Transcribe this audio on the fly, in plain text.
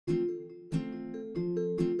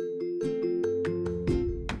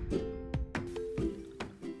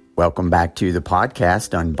Welcome back to the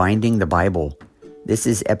podcast Unbinding the Bible. This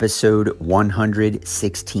is episode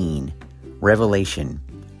 116, Revelation.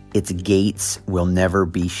 Its gates will never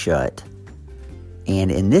be shut.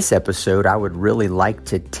 And in this episode, I would really like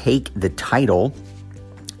to take the title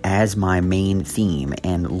as my main theme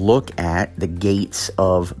and look at the gates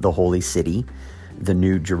of the holy city, the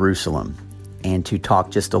New Jerusalem, and to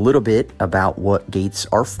talk just a little bit about what gates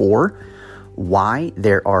are for, why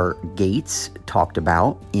there are gates talked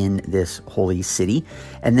about in this holy city,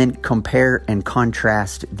 and then compare and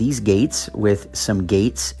contrast these gates with some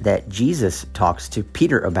gates that Jesus talks to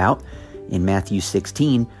Peter about in Matthew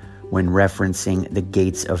 16 when referencing the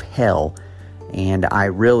gates of hell. And I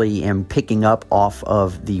really am picking up off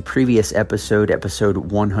of the previous episode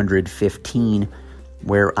 115,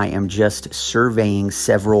 where I am just surveying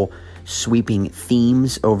several sweeping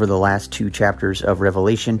themes over the last two chapters of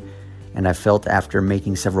Revelation. And I felt after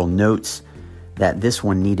making several notes that this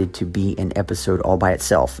one needed to be an episode all by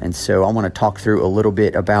itself. And so I want to talk through a little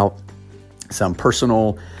bit about some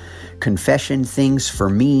personal confession things for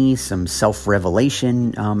me, some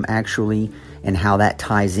self-revelation actually, and how that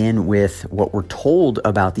ties in with what we're told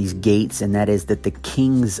about these gates, and that is that the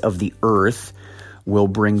kings of the earth will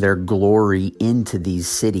bring their glory into these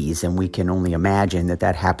cities. And we can only imagine that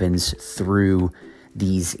that happens through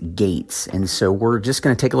these gates. And so we're just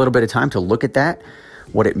going to take a little bit of time to look at that,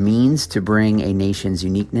 what it means to bring a nation's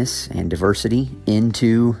uniqueness and diversity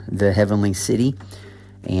into the heavenly city.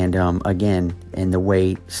 And again, in the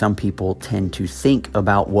way some people tend to think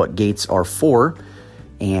about what gates are for,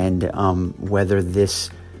 and whether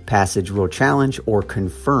this passage will challenge or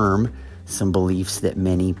confirm some beliefs that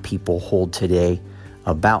many people hold today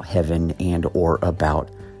about heaven and or about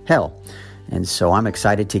hell. And so I'm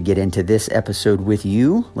excited to get into this episode with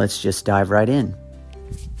you. Let's just dive right in.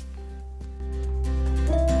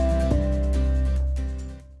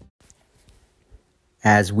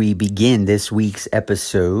 As we begin this week's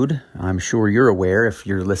episode, I'm sure you're aware, if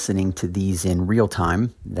you're listening to these in real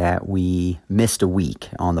time, that we missed a week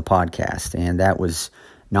on the podcast, and that was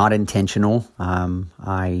not intentional.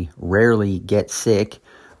 I rarely get sick,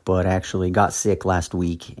 but actually got sick last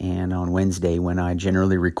week, and on Wednesday, when I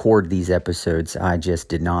generally record these episodes, I just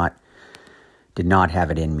did not have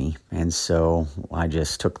it in me, and so I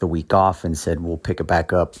just took the week off and said we'll pick it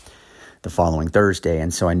back up the following Thursday.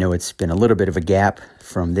 And so I know it's been a little bit of a gap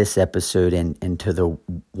from this episode and to the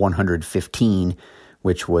 115,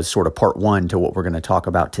 which was sort of part one to what we're going to talk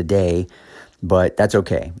about today, but that's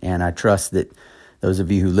okay. And I trust that those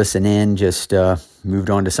of you who listen in just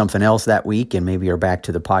moved on to something else that week and maybe are back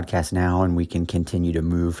to the podcast now, and we can continue to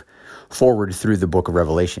move forward through the book of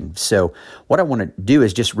Revelation. So what I want to do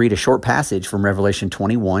is just read a short passage from Revelation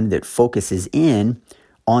 21 that focuses in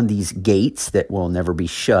on these gates that will never be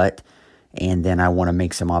shut, and then I want to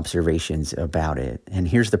make some observations about it. And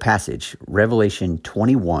here's the passage, Revelation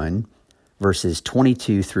 21, verses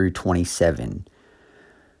 22 through 27.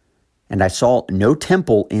 And I saw no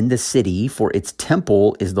temple in the city, for its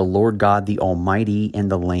temple is the Lord God, the Almighty, and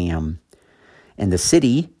the Lamb. And the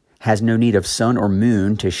city has no need of sun or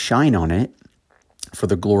moon to shine on it, for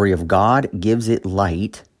the glory of God gives it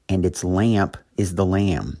light, and its lamp is the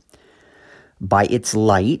Lamb. By its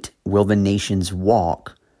light will the nations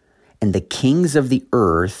walk, and the kings of the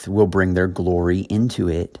earth will bring their glory into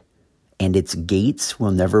it. And its gates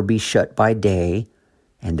will never be shut by day,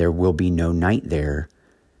 and there will be no night there.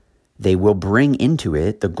 They will bring into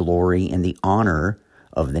it the glory and the honor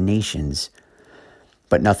of the nations.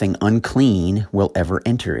 But nothing unclean will ever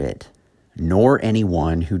enter it, nor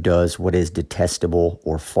anyone who does what is detestable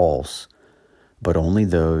or false, but only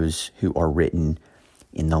those who are written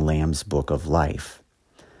in the Lamb's book of life.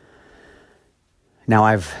 Now,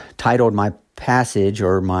 I've titled my passage,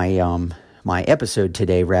 or my episode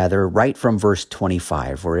today, rather, right from verse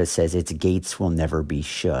 25, where it says, its gates will never be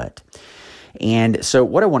shut. And so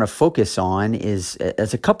what I want to focus on is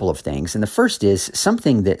a couple of things. And the first is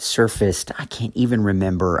something that surfaced, I can't even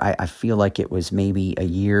remember. I feel like it was maybe a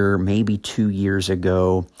year, maybe 2 years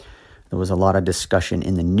ago. There was a lot of discussion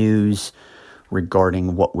in the news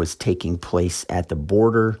regarding what was taking place at the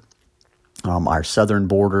border, our southern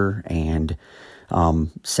border, and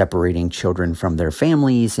separating children from their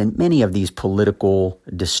families, and many of these political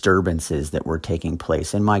disturbances that were taking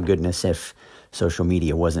place. And my goodness, if social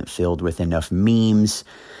media wasn't filled with enough memes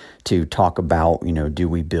to talk about, do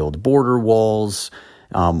we build border walls?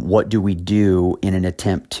 What do we do in an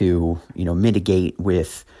attempt to, mitigate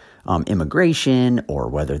with immigration, or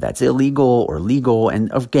whether that's illegal or legal?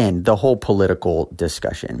 And again, the whole political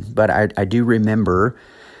discussion. But I do remember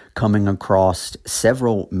coming across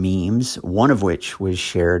several memes, one of which was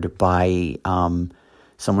shared by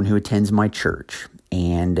someone who attends my church,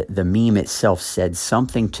 and the meme itself said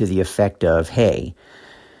something to the effect of, hey,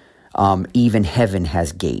 even heaven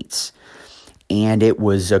has gates. And it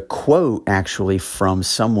was a quote actually from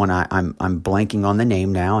someone, I'm blanking on the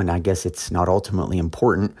name now, and I guess it's not ultimately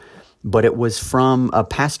important, but it was from a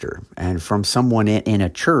pastor and from someone in a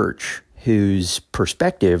church whose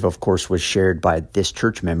perspective, of course, was shared by this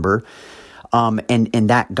church member. And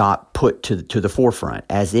that got put to the forefront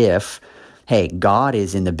as if, hey, God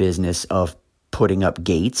is in the business of putting up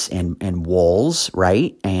gates and walls,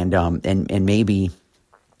 right? And maybe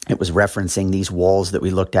it was referencing these walls that we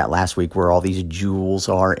looked at last week where all these jewels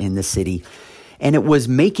are in the city. And it was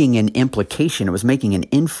making an implication, it was making an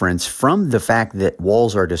inference from the fact that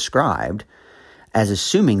walls are described as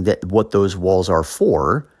assuming that what those walls are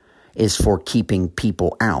for is for keeping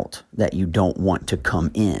people out, that you don't want to come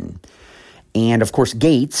in. And of course,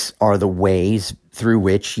 gates are the ways through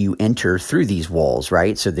which you enter through these walls,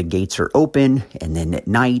 right? So the gates are open, and then at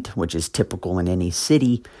night, which is typical in any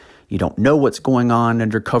city, you don't know what's going on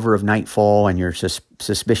under cover of nightfall, and you're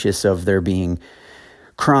suspicious of there being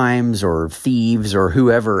crimes or thieves or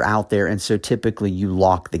whoever out there. And so typically you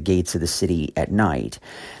lock the gates of the city at night.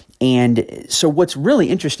 And so what's really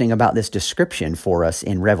interesting about this description for us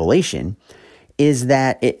in Revelation is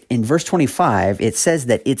that in verse 25, it says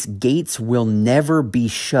that its gates will never be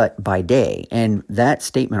shut by day. And that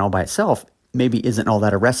statement all by itself maybe isn't all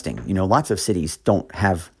that arresting. You know, lots of cities don't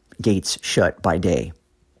have gates shut by day.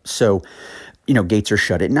 So, you know, gates are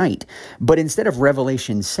shut at night. But instead of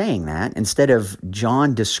Revelation saying that, instead of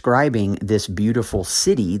John describing this beautiful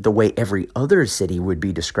city the way every other city would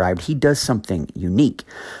be described, he does something unique.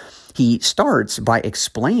 He starts by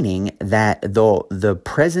explaining that the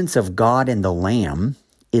presence of God and the Lamb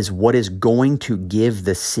is what is going to give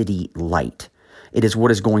the city light. It is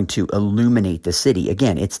what is going to illuminate the city.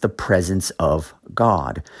 Again, it's the presence of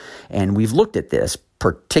God. And we've looked at this,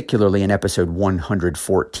 particularly in episode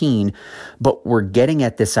 114, but we're getting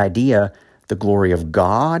at this idea, the glory of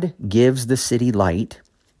God gives the city light,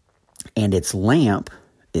 and its lamp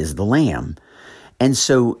is the Lamb. And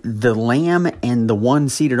so the Lamb and the one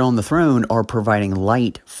seated on the throne are providing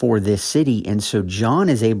light for this city. And so John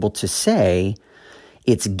is able to say,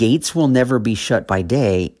 its gates will never be shut by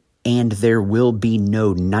day, and there will be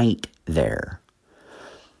no night there.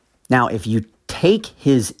 Now, if you take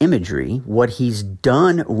his imagery, what he's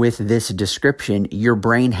done with this description, your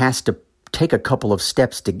brain has to take a couple of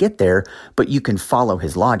steps to get there, but you can follow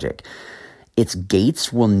his logic. Its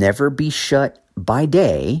gates will never be shut by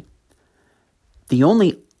day. The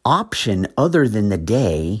only option other than the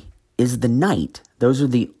day is the night. Those are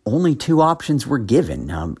the only two options we're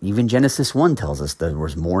given. Even Genesis 1 tells us there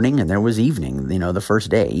was morning and there was evening, the first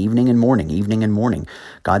day, evening and morning.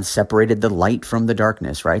 God separated the light from the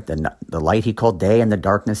darkness, right? The light he called day and the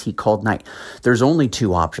darkness he called night. There's only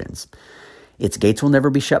two options. Its gates will never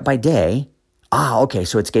be shut by day. Okay,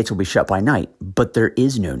 so its gates will be shut by night, but there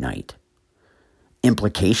is no night.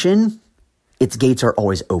 Implication, its gates are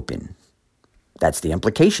always open. That's the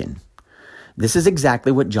implication. This is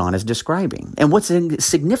exactly what John is describing. And what's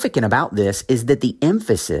significant about this is that the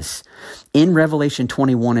emphasis in Revelation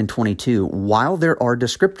 21 and 22, while there are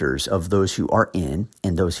descriptors of those who are in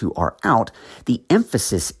and those who are out, the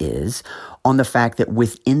emphasis is on the fact that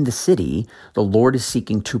within the city, the Lord is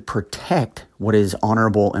seeking to protect what is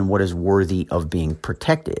honorable and what is worthy of being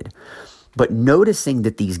protected. But noticing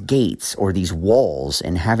that these gates or these walls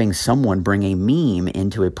and having someone bring a meme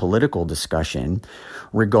into a political discussion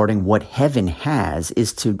regarding what heaven has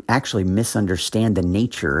is to actually misunderstand the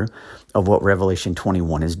nature of what Revelation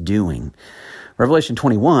 21 is doing. Revelation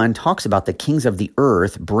 21 talks about the kings of the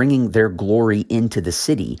earth bringing their glory into the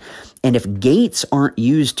city. And if gates aren't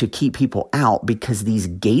used to keep people out because these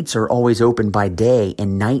gates are always open by day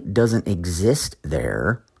and night doesn't exist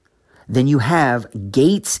there, then you have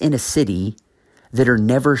gates in a city that are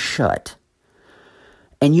never shut.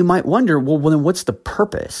 And you might wonder, well, then what's the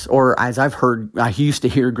purpose? Or as I used to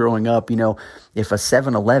hear growing up, if a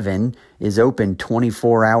 7-Eleven is open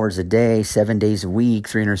 24 hours a day, 7 days a week,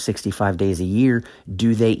 365 days a year,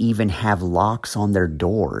 do they even have locks on their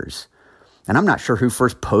doors? And I'm not sure who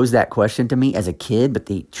first posed that question to me as a kid, but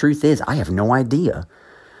the truth is I have no idea.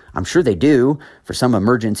 I'm sure they do for some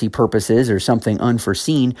emergency purposes or something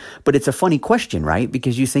unforeseen, but it's a funny question, right?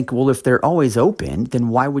 Because you think, well, if they're always open, then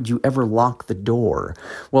why would you ever lock the door?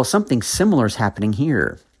 Well, something similar is happening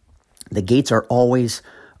here. The gates are always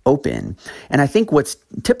open. And I think what's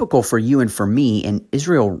typical for you and for me, and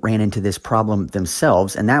Israel ran into this problem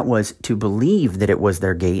themselves, and that was to believe that it was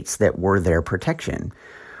their gates that were their protection.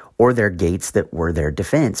 or their gates that were their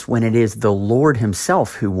defense, when it is the Lord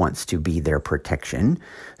himself who wants to be their protection,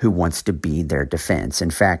 who wants to be their defense.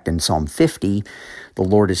 In fact, in Psalm 50, the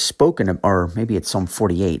Lord is spoken, or maybe it's Psalm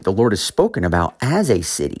 48, the Lord is spoken about as a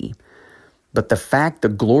city. But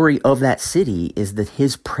the glory of that city is that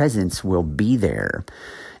his presence will be there.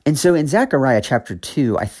 And so in Zechariah chapter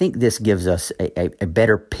 2, I think this gives us a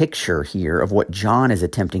better picture here of what John is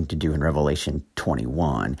attempting to do in Revelation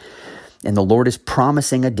 21. And the Lord is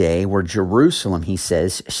promising a day where Jerusalem, he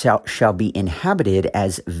says, shall be inhabited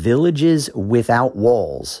as villages without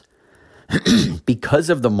walls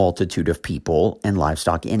because of the multitude of people and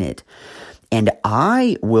livestock in it. And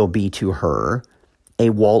I will be to her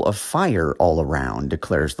a wall of fire all around,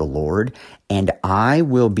 declares the Lord, and I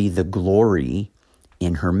will be the glory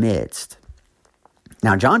in her midst.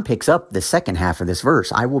 Now, John picks up the second half of this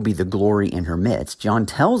verse, I will be the glory in her midst. John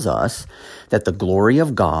tells us that the glory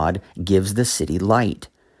of God gives the city light.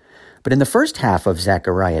 But in the first half of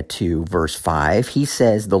Zechariah 2, verse 5,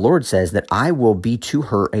 the Lord says that I will be to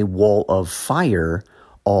her a wall of fire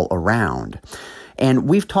all around. And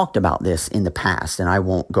we've talked about this in the past, and I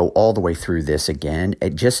won't go all the way through this again,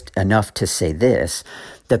 just enough to say this,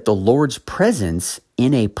 that the Lord's presence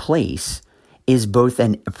in a place is both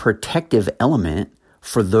a protective element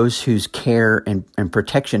for those whose care and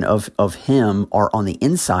protection of him are on the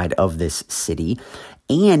inside of this city,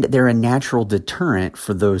 and they're a natural deterrent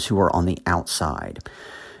for those who are on the outside.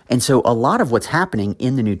 And so a lot of what's happening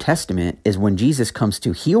in the New Testament is when Jesus comes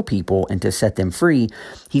to heal people and to set them free,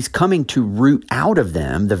 he's coming to root out of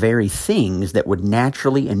them the very things that would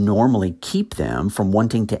naturally and normally keep them from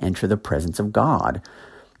wanting to enter the presence of God.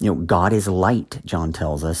 God is light, John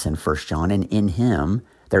tells us in 1 John, and in him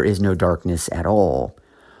there is no darkness at all.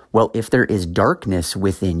 Well, if there is darkness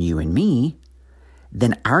within you and me,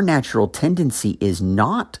 then our natural tendency is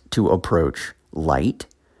not to approach light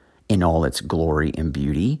in all its glory and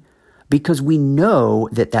beauty, because we know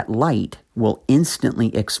that that light will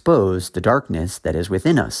instantly expose the darkness that is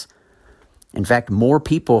within us. In fact, more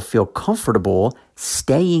people feel comfortable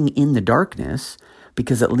staying in the darkness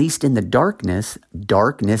because at least in the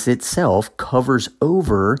darkness itself covers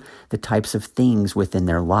over the types of things within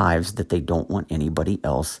their lives that they don't want anybody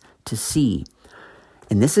else to see.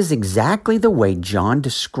 And this is exactly the way John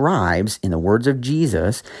describes, in the words of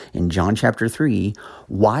Jesus in John chapter 3,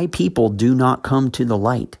 why people do not come to the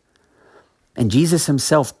light. And Jesus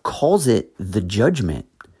himself calls it the judgment.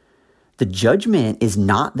 The judgment is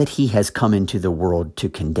not that he has come into the world to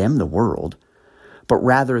condemn the world, but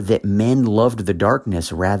rather that men loved the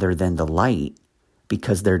darkness rather than the light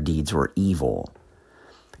because their deeds were evil.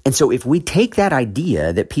 And so if we take that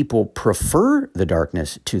idea that people prefer the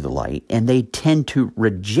darkness to the light, and they tend to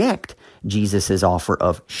reject Jesus' offer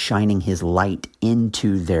of shining his light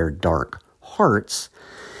into their dark hearts,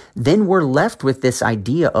 then we're left with this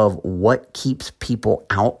idea of what keeps people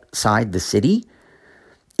outside the city.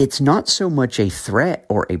 It's not so much a threat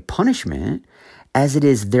or a punishment as it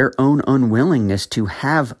is their own unwillingness to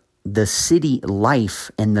have the city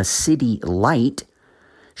life and the city light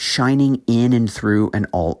shining in and through and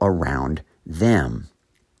all around them.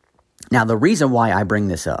 Now, the reason why I bring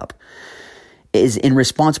this up is in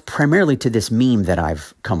response primarily to this meme that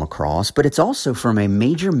I've come across, but it's also from a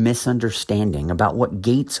major misunderstanding about what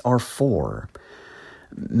gates are for.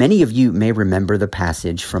 Many of you may remember the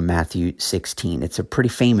passage from Matthew 16. It's a pretty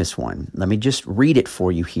famous one. Let me just read it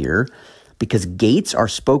for you here, because gates are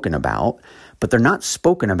spoken about, but they're not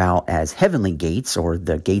spoken about as heavenly gates or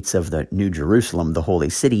the gates of the New Jerusalem, the holy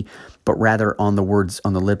city, but rather on the words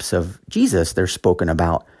on the lips of Jesus, they're spoken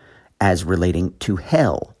about as relating to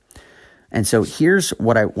hell. And so here's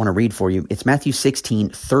what I want to read for you. It's Matthew 16,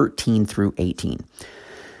 13 through 18.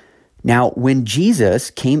 Now, when Jesus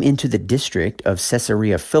came into the district of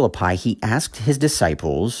Caesarea Philippi, he asked his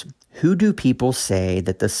disciples, "Who do people say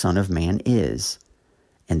that the Son of Man is?"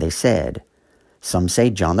 And they said, "Some say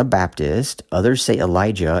John the Baptist, others say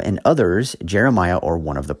Elijah, and others Jeremiah or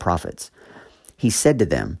one of the prophets." He said to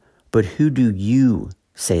them, "But who do you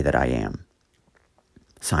say that I am?"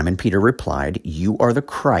 Simon Peter replied, "You are the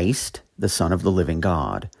Christ, the Son of the living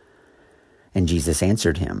God." And Jesus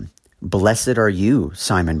answered him, "Blessed are you,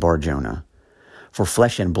 Simon Bar-Jonah, for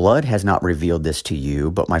flesh and blood has not revealed this to you,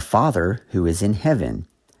 but my Father who is in heaven.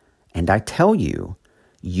 And I tell you,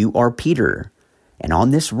 you are Peter, and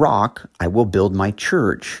on this rock I will build my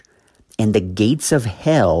church, and the gates of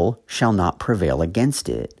hell shall not prevail against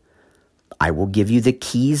it. I will give you the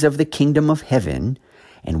keys of the kingdom of heaven,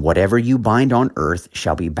 and whatever you bind on earth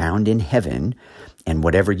shall be bound in heaven, and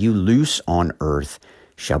whatever you loose on earth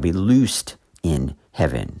shall be loosed in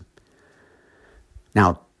heaven."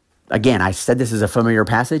 Now, Again, I said this is a familiar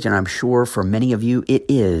passage, and I'm sure for many of you it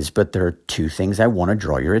is, but there are two things I want to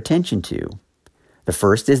draw your attention to. The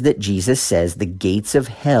first is that Jesus says the gates of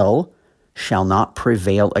hell shall not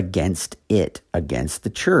prevail against it, against the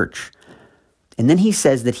church. And then he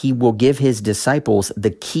says that he will give his disciples the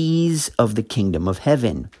keys of the kingdom of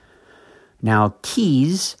heaven. Now,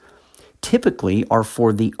 keys typically are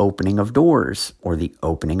for the opening of doors, or the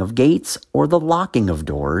opening of gates, or the locking of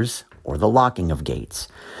doors, or the locking of gates.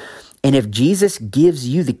 And if Jesus gives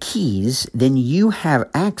you the keys, then you have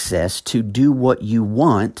access to do what you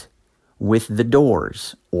want with the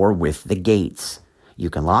doors or with the gates. You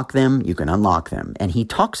can lock them, you can unlock them. And he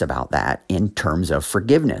talks about that in terms of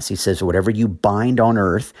forgiveness. He says, whatever you bind on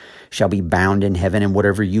earth shall be bound in heaven, and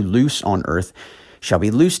whatever you loose on earth shall be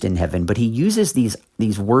loosed in heaven. But he uses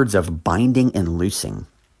these words of binding and loosing.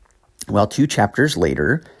 Well, 2 chapters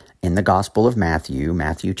later, in the Gospel of Matthew,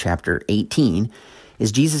 Matthew chapter 18,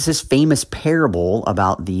 is Jesus' famous parable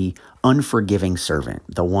about the unforgiving servant,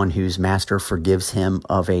 the one whose master forgives him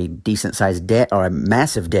of a decent-sized debt, or a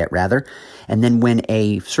massive debt, rather. And then when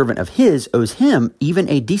a servant of his owes him even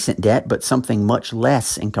a decent debt, but something much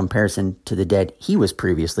less in comparison to the debt he was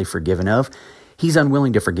previously forgiven of, he's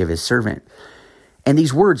unwilling to forgive his servant. And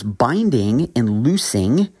these words, binding and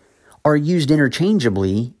loosing, are used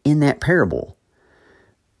interchangeably in that parable.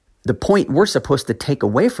 The point we're supposed to take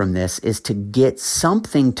away from this is to get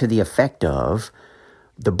something to the effect of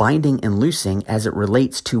the binding and loosing as it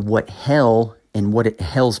relates to what hell and what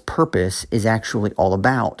hell's purpose is actually all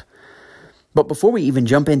about. But before we even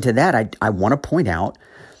jump into that, I want to point out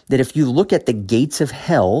that if you look at the gates of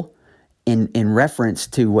hell in reference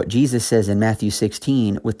to what Jesus says in Matthew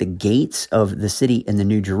 16 with the gates of the city in the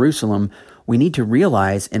New Jerusalem, we need to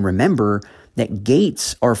realize and remember that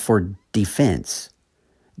gates are for defense.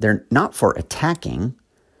 They're not for attacking.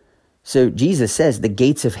 So Jesus says the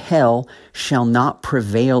gates of hell shall not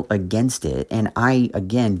prevail against it. And I,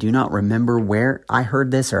 again, do not remember where I heard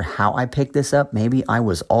this or how I picked this up. Maybe I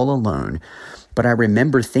was all alone. But I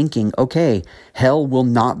remember thinking, okay, hell will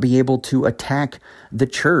not be able to attack the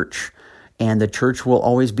church, and the church will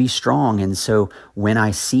always be strong. And so when I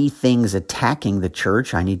see things attacking the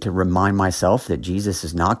church, I need to remind myself that Jesus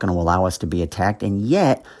is not going to allow us to be attacked. And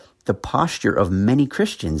yet, the posture of many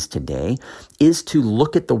Christians today is to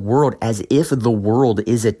look at the world as if the world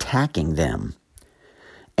is attacking them.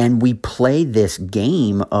 And we play this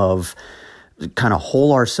game of kind of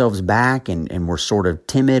hold ourselves back, and we're sort of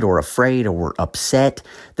timid or afraid, or we're upset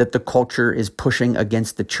that the culture is pushing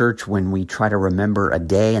against the church when we try to remember a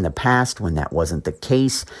day in the past when that wasn't the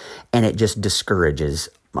case. And it just discourages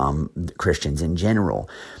Christians in general.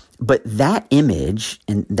 But that image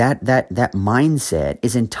and that mindset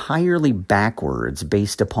is entirely backwards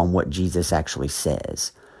based upon what Jesus actually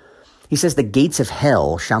says. He says the gates of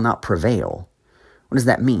hell shall not prevail. What does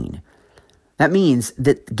that mean? That means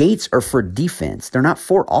that gates are for defense. They're not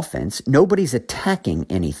for offense. Nobody's attacking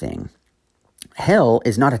anything. Hell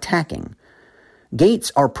is not attacking.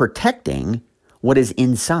 Gates are protecting what is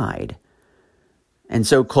inside. And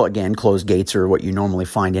so, again, closed gates are what you normally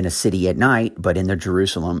find in a city at night, but in the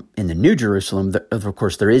New Jerusalem, of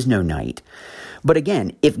course, there is no night. But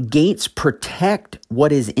again, if gates protect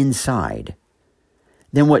what is inside,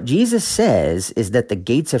 then what Jesus says is that the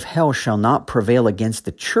gates of hell shall not prevail against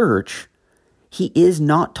the church. He is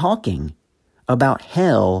not talking about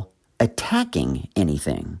hell attacking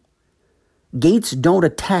anything. Gates don't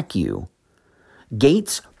attack you.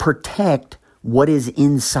 Gates protect what is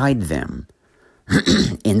inside them.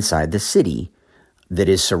 Inside the city that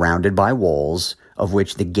is surrounded by walls, of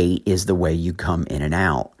which the gate is the way you come in and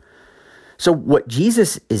out. So what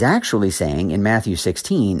Jesus is actually saying in Matthew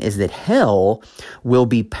 16 is that hell will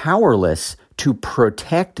be powerless to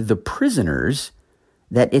protect the prisoners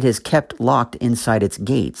that it has kept locked inside its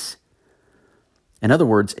gates. In other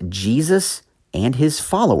words, Jesus and his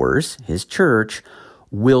followers, his church,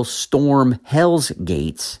 will storm hell's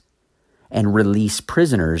gates and release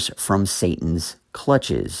prisoners from Satan's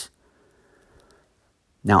clutches.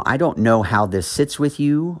 Now, I don't know how this sits with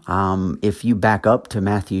you. If you back up to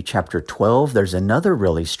Matthew chapter 12, there's another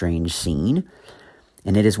really strange scene,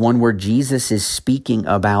 and it is one where Jesus is speaking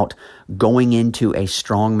about going into a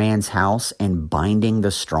strong man's house and binding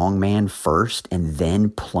the strong man first and then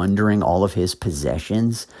plundering all of his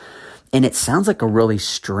possessions. And it sounds like a really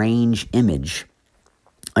strange image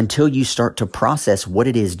until you start to process what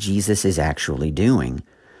it is Jesus is actually doing.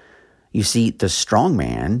 You see, the strong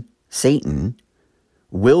man, Satan,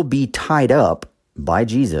 will be tied up by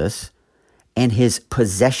Jesus, and his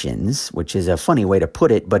possessions, which is a funny way to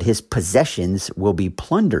put it, but his possessions will be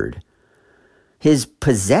plundered. His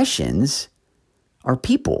possessions are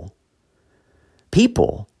people.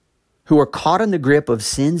 People who are caught in the grip of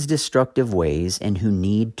sin's destructive ways and who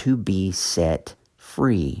need to be set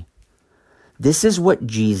free. This is what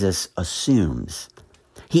Jesus assumes.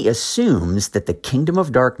 He assumes that the kingdom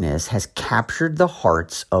of darkness has captured the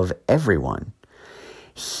hearts of everyone.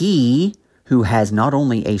 He who has not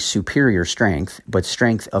only a superior strength, but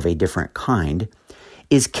strength of a different kind,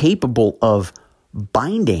 is capable of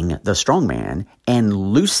binding the strong man and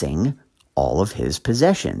loosing all of his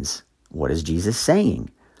possessions. What is Jesus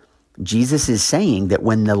saying? Jesus is saying that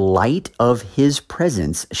when the light of his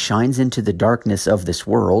presence shines into the darkness of this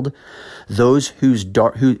world, those who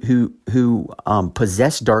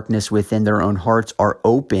possess darkness within their own hearts are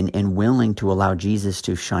open and willing to allow Jesus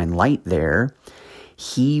to shine light there.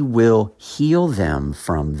 He will heal them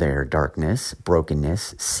from their darkness,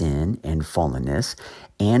 brokenness, sin, and fallenness,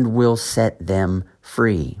 and will set them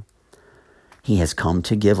free. He has come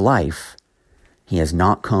to give life. He has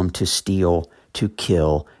not come to steal, to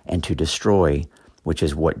kill, and to destroy, which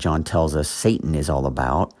is what John tells us Satan is all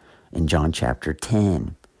about in John chapter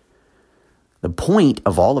 10. The point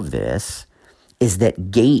of all of this is that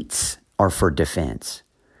gates are for defense.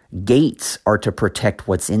 Gates are to protect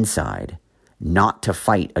what's inside, not to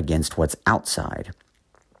fight against what's outside.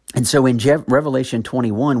 And so in Revelation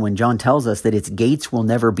 21, when John tells us that its gates will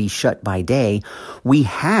never be shut by day, we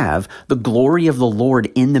have the glory of the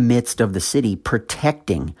Lord in the midst of the city,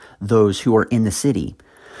 protecting those who are in the city.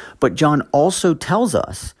 But John also tells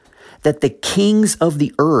us that the kings of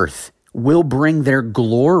the earth will bring their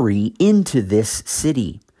glory into this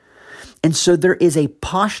city. And so there is a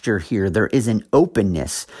posture here, there is an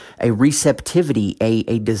openness, a receptivity,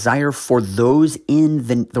 a desire for those in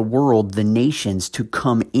the world, the nations, to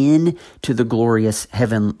come in to the glorious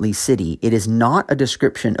heavenly city. It is not a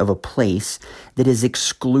description of a place that is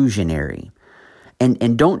exclusionary.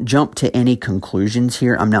 And don't jump to any conclusions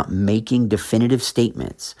here. I'm not making definitive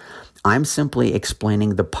statements. I'm simply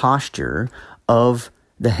explaining the posture of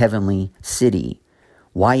the heavenly city.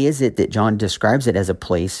 Why is it that John describes it as a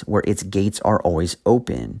place where its gates are always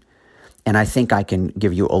open? And I think I can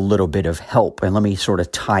give you a little bit of help. And let me sort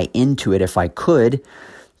of tie into it, if I could,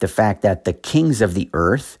 the fact that the kings of the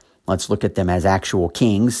earth, let's look at them as actual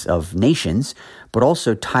kings of nations, but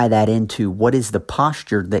also tie that into what is the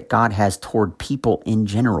posture that God has toward people in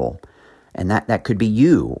general. And that could be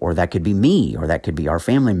you, or that could be me, or that could be our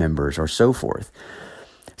family members, or so forth.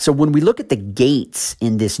 So when we look at the gates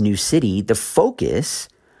in this new city, the focus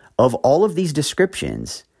of all of these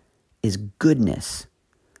descriptions is goodness,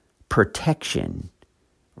 protection,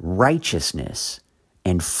 righteousness,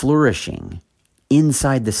 and flourishing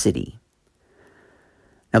inside the city.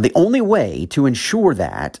 Now, the only way to ensure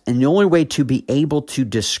that, and the only way to be able to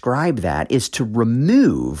describe that, is to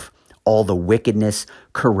remove all the wickedness,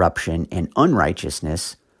 corruption, and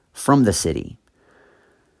unrighteousness from the city.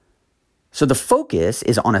 So the focus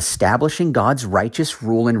is on establishing God's righteous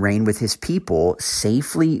rule and reign with his people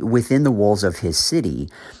safely within the walls of his city,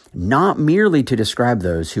 not merely to describe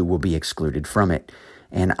those who will be excluded from it.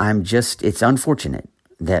 And it's unfortunate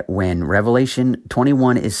that when Revelation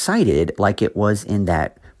 21 is cited, like it was in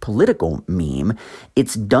that political meme,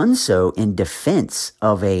 it's done so in defense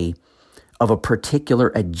of a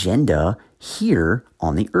particular agenda here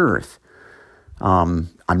on the earth. I'm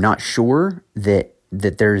not sure that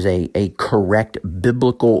there's a correct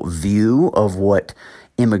biblical view of what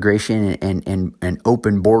immigration and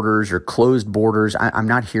open borders or closed borders. I'm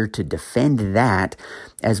not here to defend that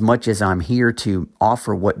as much as I'm here to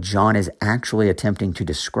offer what John is actually attempting to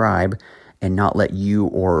describe, and not let you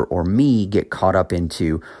or me get caught up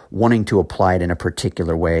into wanting to apply it in a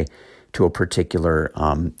particular way to a particular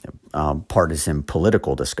partisan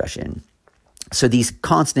political discussion. So these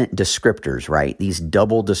constant descriptors, right? These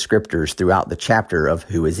double descriptors throughout the chapter of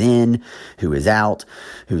who is in, who is out,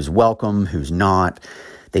 who's welcome, who's not,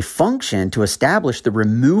 they function to establish the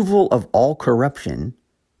removal of all corruption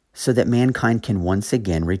so that mankind can once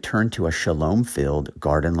again return to a shalom-filled,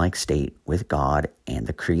 garden-like state with God and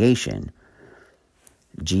the creation.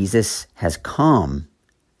 Jesus has come,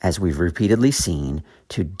 as we've repeatedly seen,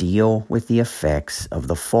 to deal with the effects of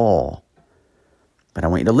the fall. But I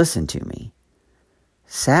want you to listen to me.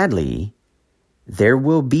 Sadly, there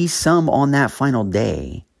will be some on that final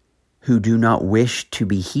day who do not wish to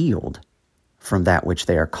be healed from that which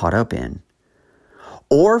they are caught up in,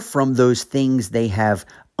 or from those things they have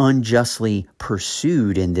unjustly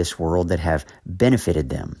pursued in this world that have benefited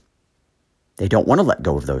them. They don't want to let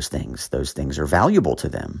go of those things. Those things are valuable to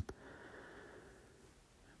them.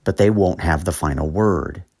 But they won't have the final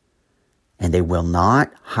word. And they will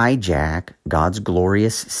not hijack God's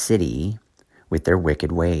glorious city with their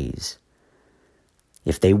wicked ways.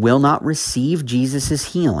 If they will not receive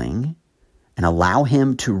Jesus' healing and allow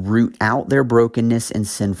him to root out their brokenness and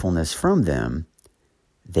sinfulness from them,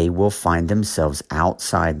 they will find themselves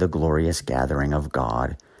outside the glorious gathering of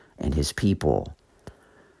God and his people.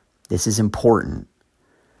 This is important.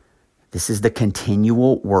 This is the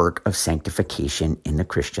continual work of sanctification in the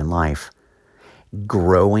Christian life.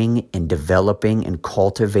 Growing and developing and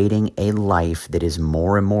cultivating a life that is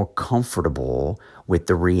more and more comfortable with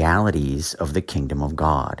the realities of the kingdom of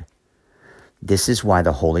God. This is why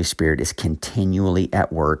the Holy Spirit is continually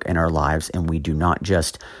at work in our lives, and we do not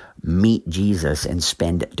just meet Jesus and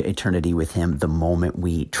spend eternity with him the moment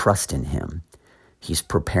we trust in him. He's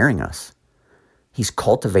preparing us. He's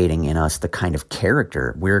cultivating in us the kind of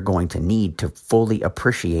character we're going to need to fully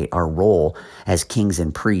appreciate our role as kings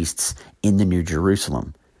and priests in the New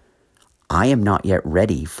Jerusalem. I am not yet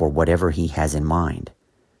ready for whatever he has in mind.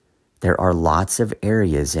 There are lots of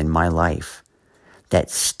areas in my life that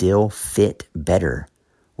still fit better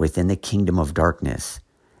within the kingdom of darkness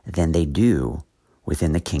than they do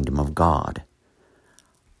within the kingdom of God.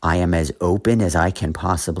 I am as open as I can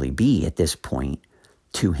possibly be at this point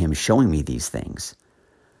to him showing me these things.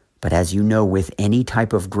 But as you know, with any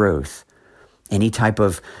type of growth, any type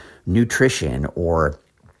of nutrition or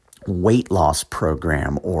weight loss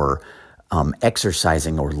program or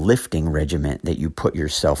exercising or lifting regimen that you put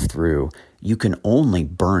yourself through, you can only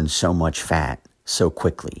burn so much fat so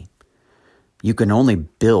quickly. You can only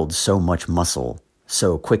build so much muscle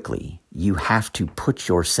so quickly. You have to put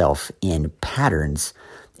yourself in patterns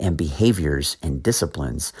and behaviors and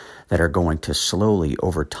disciplines that are going to slowly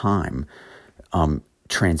over time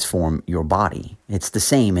transform your body. It's the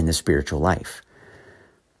same in the spiritual life.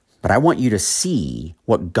 But I want you to see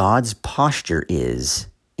what God's posture is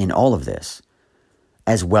in all of this,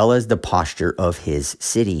 as well as the posture of his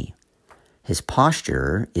city. His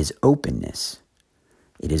posture is openness.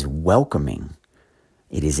 It is welcoming.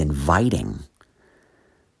 It is inviting.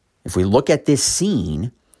 If we look at this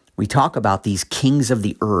scene, we talk about these kings of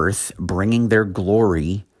the earth bringing their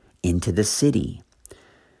glory into the city.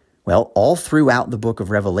 Well, all throughout the book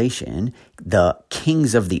of Revelation, the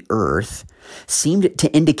kings of the earth seemed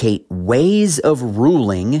to indicate ways of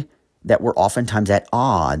ruling that were oftentimes at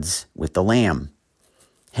odds with the Lamb.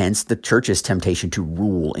 Hence, the church's temptation to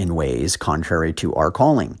rule in ways contrary to our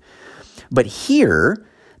calling. But here,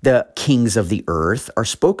 the kings of the earth are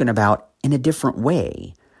spoken about in a different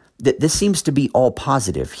way. This seems to be all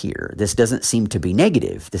positive here. This doesn't seem to be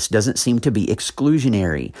negative. This doesn't seem to be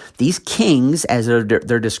exclusionary. These kings, as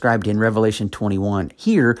they're described in Revelation 21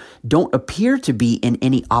 here, don't appear to be in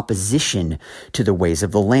any opposition to the ways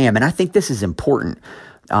of the Lamb. And I think this is important.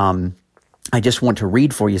 I just want to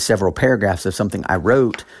read for you several paragraphs of something I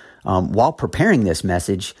wrote while preparing this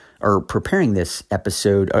message or preparing this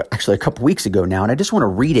episode, actually a couple weeks ago now. And I just want to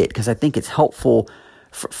read it because I think it's helpful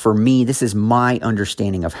for me. This is my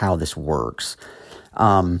understanding of how this works.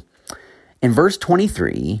 In verse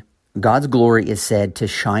 23, God's glory is said to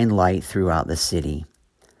shine light throughout the city.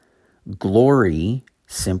 Glory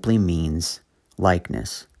simply means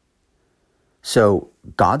likeness. So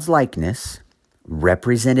God's likeness,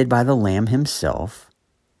 represented by the Lamb himself,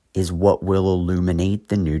 is what will illuminate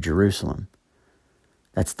the New Jerusalem.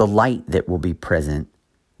 That's the light that will be present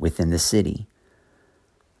within the city.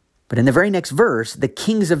 But in the very next verse, the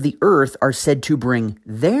kings of the earth are said to bring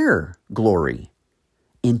their glory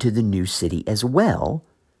into the new city as well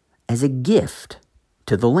as a gift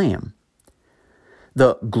to the Lamb.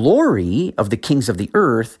 The glory of the kings of the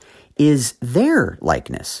earth is their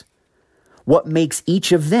likeness, what makes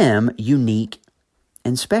each of them unique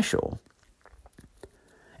and special.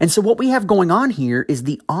 And so what we have going on here is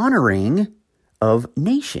the honoring of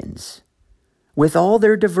nations with all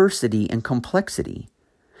their diversity and complexity.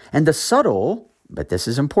 And the subtle, but this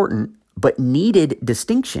is important, but needed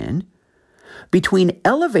distinction between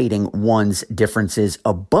elevating one's differences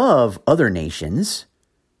above other nations,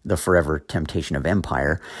 the forever temptation of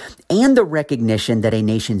empire, and the recognition that a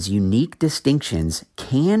nation's unique distinctions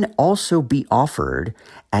can also be offered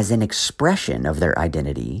as an expression of their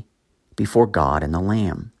identity before God and the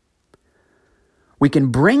Lamb. We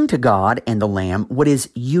can bring to God and the Lamb what is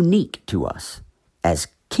unique to us as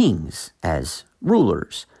kings, as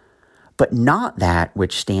rulers, but not that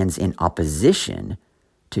which stands in opposition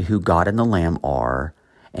to who God and the Lamb are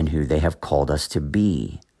and who they have called us to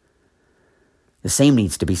be. The same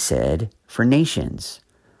needs to be said for nations.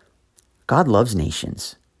 God loves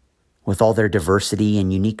nations with all their diversity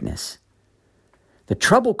and uniqueness. The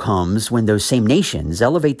trouble comes when those same nations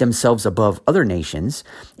elevate themselves above other nations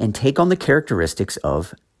and take on the characteristics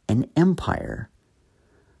of an empire.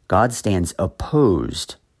 God stands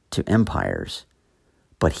opposed to empires.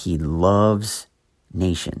 but he loves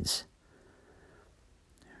nations.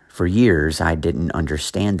 For years, I didn't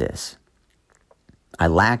understand this. I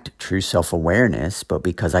lacked true self-awareness, but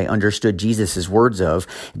because I understood Jesus' words of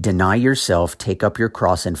deny yourself, take up your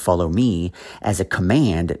cross, and follow me as a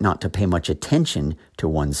command not to pay much attention to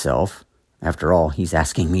oneself, after all, he's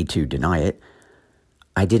asking me to deny it,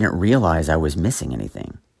 I didn't realize I was missing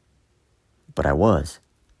anything. But I was.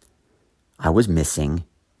 I was missing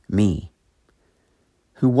me.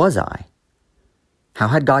 Who was I? How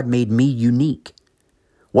had God made me unique?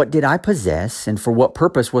 What did I possess, and for what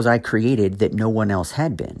purpose was I created that no one else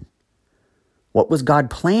had been? What was God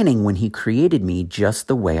planning when he created me just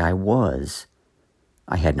the way I was?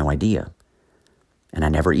 I had no idea. And I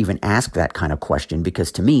never even asked that kind of question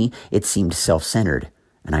because to me, it seemed self-centered,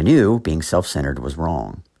 and I knew being self-centered was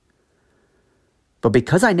wrong. But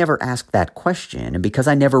because I never asked that question, and because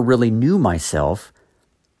I never really knew myself,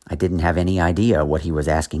 I didn't have any idea what he was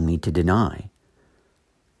asking me to deny.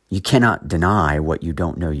 You cannot deny what you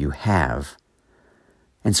don't know you have.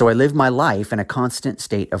 And so I lived my life in a constant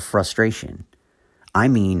state of frustration. I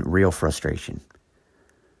mean, real frustration.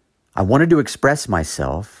 I wanted to express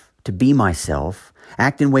myself, to be myself,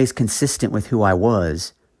 act in ways consistent with who I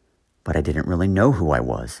was, but I didn't really know who I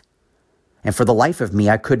was. And for the life of me,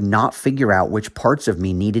 I could not figure out which parts of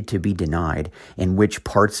me needed to be denied and which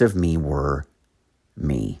parts of me were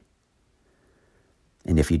me.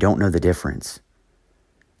 And if you don't know the difference,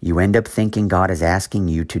 you end up thinking God is asking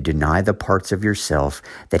you to deny the parts of yourself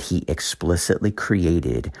that he explicitly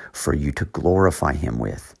created for you to glorify him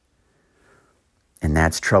with. And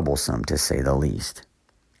that's troublesome, to say the least.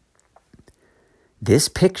 This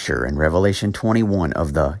picture in Revelation 21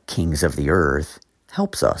 of the kings of the earth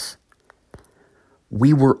helps us.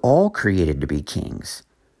 We were all created to be kings,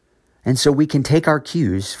 and so we can take our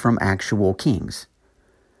cues from actual kings.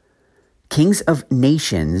 Kings of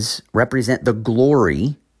nations represent the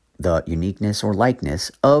glory, the uniqueness or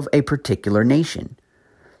likeness of a particular nation.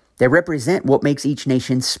 They represent what makes each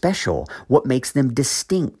nation special, what makes them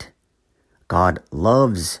distinct. God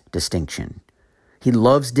loves distinction. He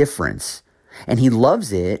loves difference. And he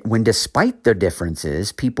loves it when, despite their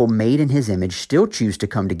differences, people made in his image still choose to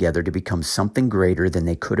come together to become something greater than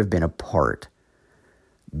they could have been apart.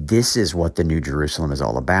 This is what the New Jerusalem is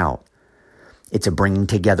all about. It's a bringing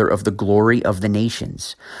together of the glory of the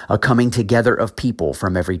nations, a coming together of people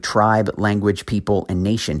from every tribe, language, people, and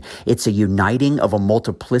nation. It's a uniting of a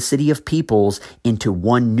multiplicity of peoples into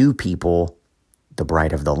one new people, the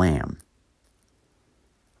bride of the Lamb.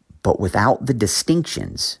 But without the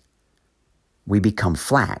distinctions, we become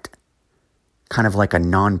flat, kind of like a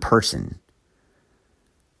non-person.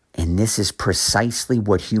 And this is precisely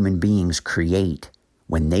what human beings create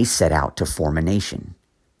when they set out to form a nation.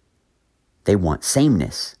 They want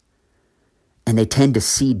sameness, and they tend to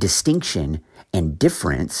see distinction and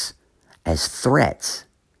difference as threats.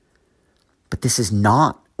 But this is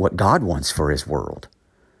not what God wants for his world.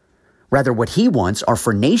 Rather, what he wants are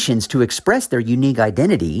for nations to express their unique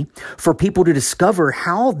identity, for people to discover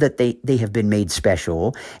how that they have been made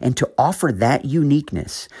special, and to offer that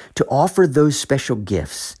uniqueness, to offer those special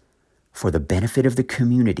gifts for the benefit of the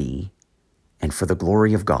community and for the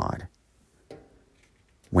glory of God.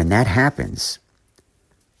 When that happens,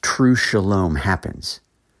 true shalom happens.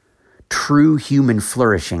 True human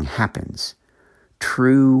flourishing happens.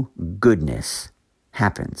 True goodness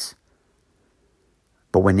happens.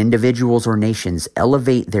 But when individuals or nations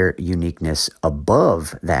elevate their uniqueness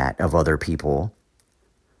above that of other people,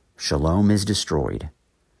 shalom is destroyed.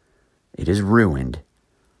 It is ruined,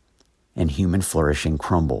 and human flourishing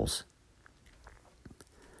crumbles.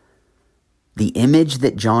 The image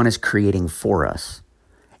that John is creating for us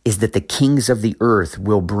is that the kings of the earth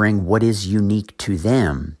will bring what is unique to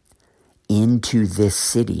them into this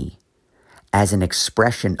city as an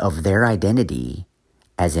expression of their identity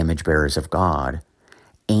as image bearers of God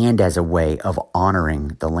and as a way of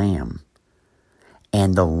honoring the Lamb.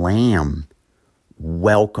 And the Lamb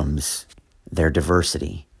welcomes their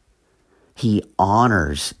diversity. He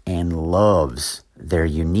honors and loves their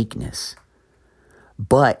uniqueness.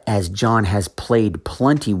 But as John has played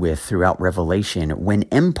plenty with throughout Revelation, when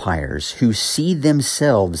empires who see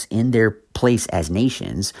themselves in their place as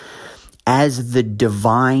nations, as the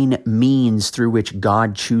divine means through which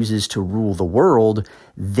God chooses to rule the world,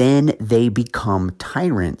 then they become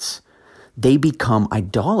tyrants. They become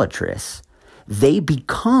idolatrous. They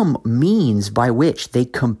become means by which they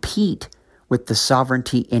compete with the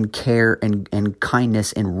sovereignty and care and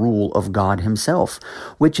kindness and rule of God himself,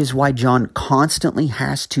 which is why John constantly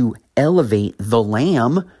has to elevate the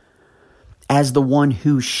Lamb as the one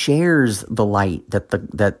who shares the light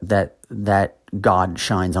that that God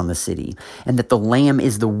shines on the city, and that the Lamb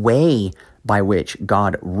is the way by which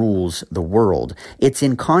God rules the world. It's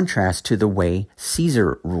in contrast to the way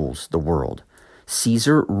Caesar rules the world.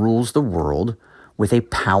 Caesar rules the world with a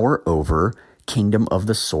power over, kingdom of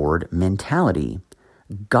the sword mentality.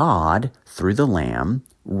 God, through the Lamb,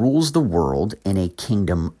 rules the world in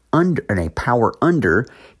a power under,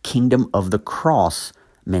 kingdom of the cross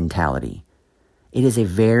mentality. It is a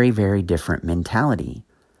very, very different mentality.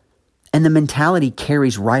 And the mentality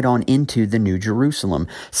carries right on into the New Jerusalem,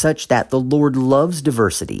 such that the Lord loves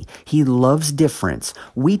diversity. He loves difference.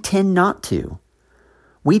 We tend not to.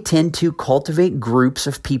 We tend to cultivate groups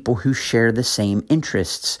of people who share the same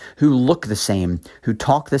interests, who look the same, who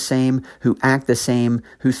talk the same, who act the same,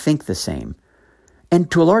 who think the same.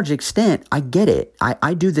 And to a large extent, I get it.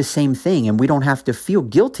 I do the same thing, and we don't have to feel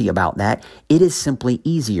guilty about that. It is simply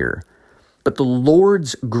easier. But the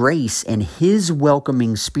Lord's grace and His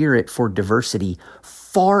welcoming spirit for diversity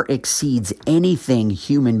far exceeds anything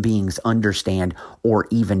human beings understand or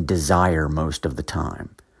even desire most of the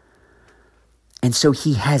time. And so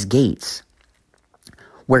He has gates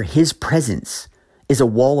where His presence is a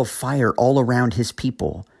wall of fire all around His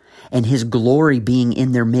people, and His glory being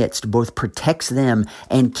in their midst both protects them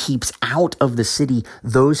and keeps out of the city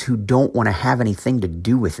those who don't want to have anything to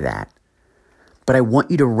do with that. But I want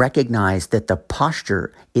you to recognize that the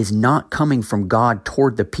posture is not coming from God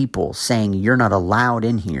toward the people saying, you're not allowed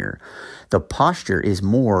in here. The posture is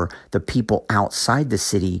more the people outside the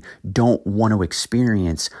city don't want to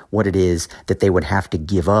experience what it is that they would have to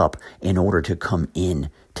give up in order to come in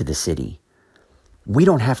to the city. We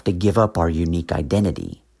don't have to give up our unique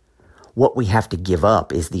identity. What we have to give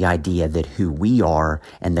up is the idea that who we are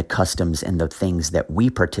and the customs and the things that we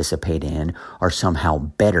participate in are somehow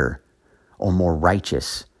better or more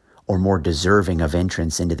righteous, or more deserving of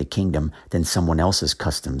entrance into the kingdom than someone else's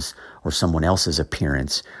customs, or someone else's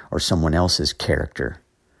appearance, or someone else's character.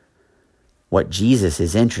 What Jesus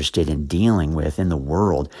is interested in dealing with in the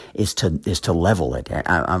world is to level it.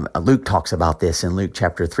 Luke talks about this in Luke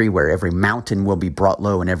chapter 3, where every mountain will be brought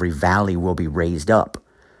low and every valley will be raised up.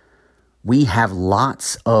 We have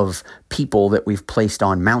lots of people that we've placed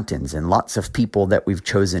on mountains and lots of people that we've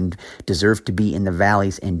chosen deserve to be in the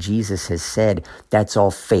valleys. And Jesus has said, that's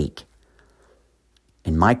all fake.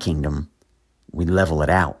 In my kingdom, we level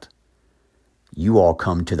it out. You all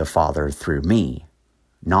come to the Father through me,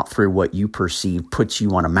 not through what you perceive puts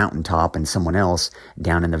you on a mountaintop and someone else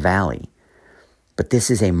down in the valley. But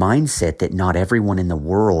this is a mindset that not everyone in the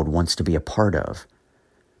world wants to be a part of.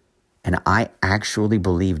 And I actually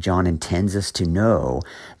believe John intends us to know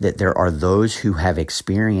that there are those who have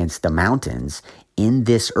experienced the mountains in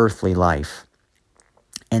this earthly life.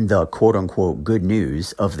 And the quote unquote good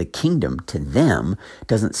news of the kingdom to them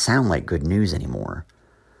doesn't sound like good news anymore.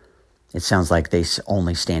 It sounds like they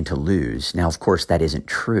only stand to lose. Now, of course, that isn't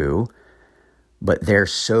true, but they're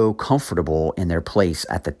so comfortable in their place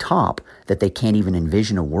at the top that they can't even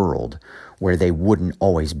envision a world where they wouldn't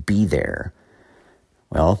always be there.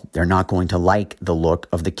 Well, they're not going to like the look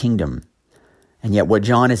of the kingdom. And yet what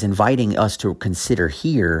John is inviting us to consider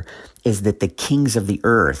here is that the kings of the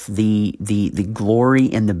earth, the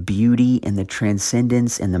glory and the beauty and the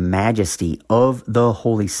transcendence and the majesty of the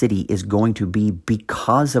holy city is going to be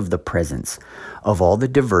because of the presence of all the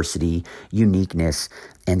diversity, uniqueness,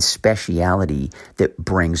 and speciality that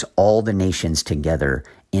brings all the nations together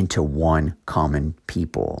into one common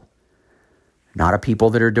people. Not a people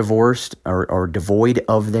that are divorced or devoid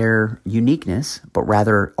of their uniqueness, but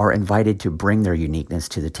rather are invited to bring their uniqueness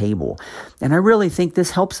to the table. And I really think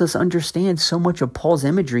this helps us understand so much of Paul's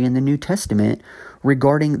imagery in the New Testament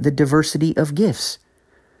regarding the diversity of gifts,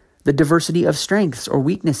 the diversity of strengths or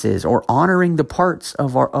weaknesses, or honoring the parts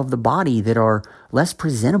of the body that are less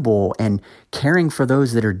presentable and caring for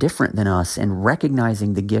those that are different than us and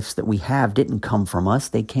recognizing the gifts that we have didn't come from us.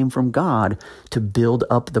 They came from God to build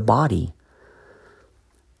up the body.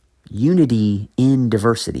 Unity in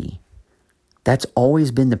diversity. That's always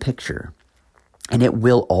been the picture, and it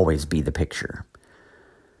will always be the picture.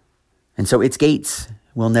 And so its gates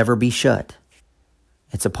will never be shut.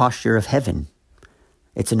 It's a posture of heaven.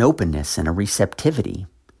 It's an openness and a receptivity.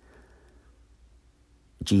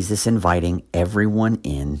 Jesus inviting everyone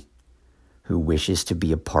in who wishes to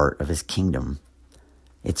be a part of his kingdom.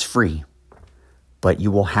 It's free, but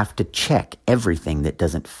you will have to check everything that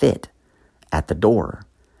doesn't fit at the door.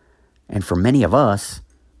 And for many of us,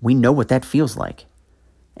 we know what that feels like.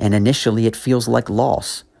 And initially it feels like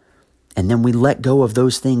loss. And then we let go of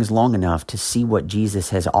those things long enough to see what Jesus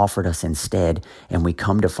has offered us instead. And we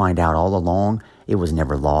come to find out all along, it was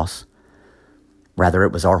never loss. Rather,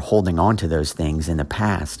 it was our holding on to those things in the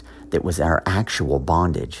past that was our actual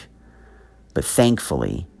bondage. But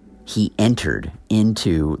thankfully, he entered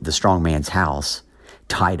into the strong man's house,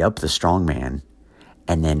 tied up the strong man,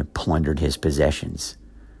 and then plundered his possessions.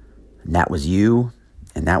 And that was you,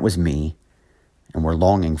 and that was me. And we're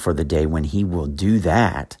longing for the day when he will do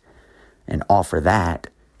that and offer that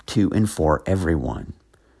to and for everyone.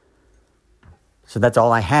 So that's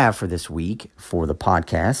all I have for this week for the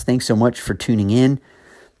podcast. Thanks so much for tuning in.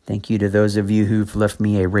 Thank you to those of you who've left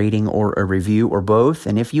me a rating or a review or both.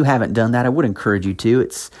 And if you haven't done that, I would encourage you to.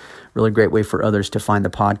 It's a really great way for others to find the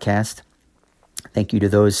podcast. Thank you to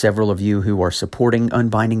those several of you who are supporting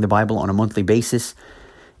Unbinding the Bible on a monthly basis.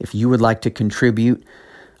 If you would like to contribute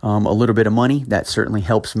a little bit of money, that certainly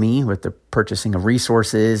helps me with the purchasing of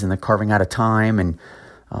resources and the carving out of time and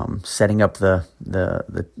setting up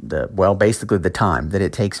basically the time that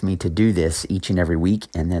it takes me to do this each and every week,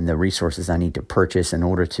 and then the resources I need to purchase in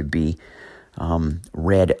order to be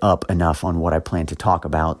read up enough on what I plan to talk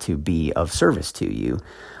about to be of service to you.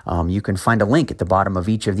 You can find a link at the bottom of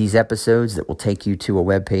each of these episodes that will take you to a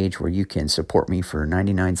webpage where you can support me for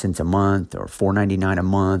 99 cents a month or $4.99 a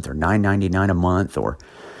month or $9.99 a month, or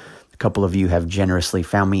a couple of you have generously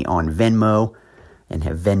found me on Venmo and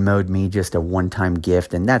have Venmo'd me just a one-time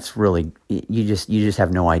gift. And that's really, you just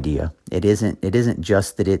have no idea. It isn't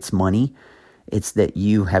just that it's money. It's that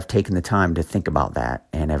you have taken the time to think about that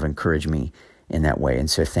and have encouraged me in that way. And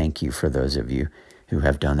so thank you for those of you who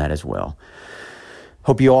have done that as well.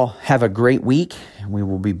 Hope you all have a great week. We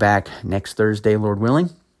will be back next Thursday, Lord willing,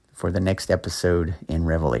 for the next episode in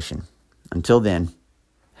Revelation. Until then,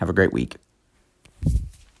 have a great week.